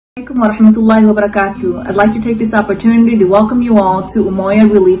Assalamualaikum warahmatullahi wabarakatuh. I'd like to take this opportunity to welcome you all to Umaya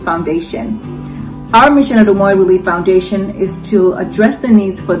Relief Foundation. Our mission at Umaya Relief Foundation is to address the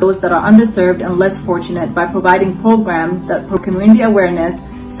needs for those that are underserved and less fortunate by providing programs that promote community awareness,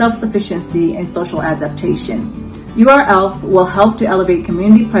 self-sufficiency, and social adaptation. URF will help to elevate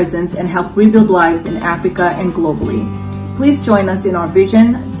community presence and help rebuild lives in Africa and globally. Please join us in our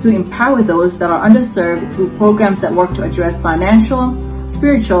vision to empower those that are underserved through programs that work to address financial,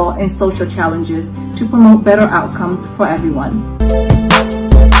 spiritual, and social challenges to promote better outcomes for everyone.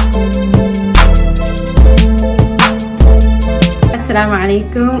 Assalamu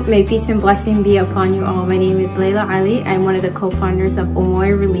alaikum. May peace and blessing be upon you all. My name is Layla Ali. I'm one of the co-founders of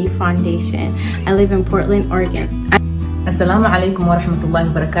Umaya Relief Foundation. I live in Portland, Oregon. Assalamu alaikum warahmatullahi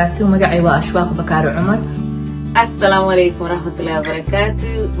wabarakatuh. Magacay waa Ashwaaq Bakar Umar. Assalamu alaikum warahmatullahi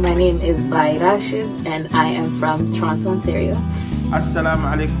wabarakatuh. My name is Bai Rashid and I am from Toronto, Ontario. Assalamu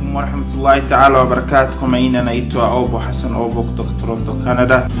alaikum warahmatullahi ta'ala wabarakatuh. Maina naitwa Obo Hassan Obo kutoka Toronto,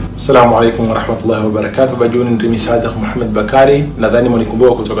 Canada. Assalamu alaikum warahmatullahi wabarakatuh. Bajuni ndimi Sadiq Muhammad Bakari. Nadhani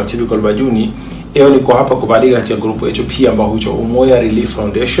mnikumbuka kutoka Typical Bajuni. Leo niko hapa kubaliga katika grupu yetu pia ambao huitwa Umaya Relief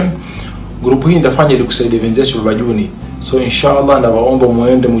Foundation. Grupu hii ndafanya ili kusaidia wenzetu Bajuni. So inshallah nawaomba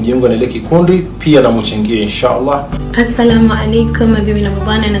muende mujiunge na ile kikundi pia na muchangie inshallah. Assalamu alaikum bibi na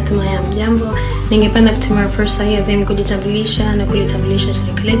babana, natumai mjambo. Ningependa kutumia fursa hii adhimu kujitambulisha na kulitambulisha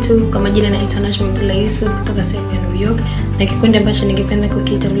shirika letu. Kwa majina naitwa Najma Yusuf kutoka sehemu ya New York, na kikundi ambacho ningependa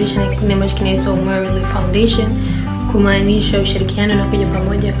kukitambulisha ni kikundi ambacho kinaitwa Umaya Relief Foundation, kumaanisha ushirikiano na kuja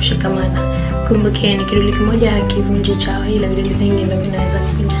pamoja kushikamana. Kumbukeni kidole kimoja hakivunji chawa, ila vidole vingi ndio vinaweza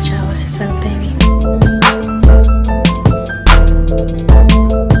kuvunja chawa. Asanteni.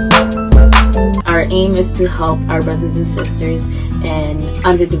 Our aim is to help our brothers and sisters and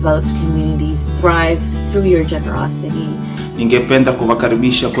underdeveloped communities thrive through your generosity. Ningependa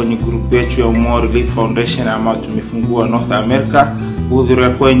kuwakaribisha kwenye grupu yetu ya Umaya Relief Foundation ambayo tumefungua North America. Hudhuria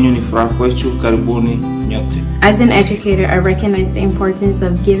kwenyu ni furaha kwetu, karibuni nyote. As an educator, I recognize the importance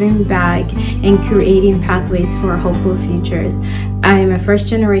of giving back and creating pathways for hopeful futures. I am a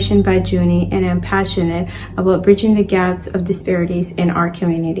first-generation Bajuni and I'm passionate about bridging the gaps of disparities in our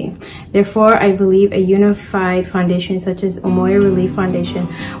community. Therefore, I believe a unified foundation such as Umaya Relief Foundation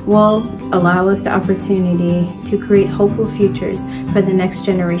will allow us the opportunity to create hopeful futures for the next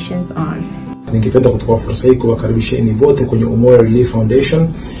generations on. Ningependa kutoa fursa hii kuwakaribisheni wote kwenye Umaya Relief Foundation.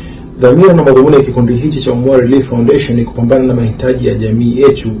 Dhamira na madhumuni ya kikundi hichi cha Umaya Relief Foundation ni kupambana na mahitaji ya jamii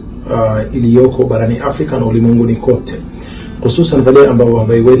yetu iliyoko barani Afrika na ulimwenguni kote, hususan wale ambao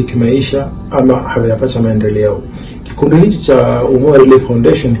hawawezi kimaisha ama hawajapata maendeleo. Kikundi hichi cha Umaya Relief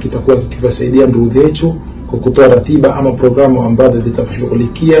Foundation kitakuwa kikiwasaidia ndugu zetu kwa kutoa ratiba ama programu ambazo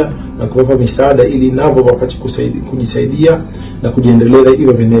zitashughulikia na kuwapa misaada ili nao wapate kujisaidia na kujiendeleza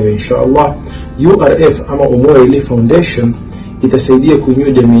hivyo wenyewe inshallah. URF ama Umaya Relief Foundation itasaidia kuinua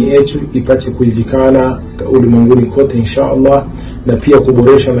jamii yetu ipate kuivikana ulimwenguni kote inshallah, na pia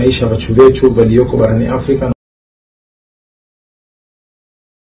kuboresha maisha ya watu wetu walioko barani Afrika.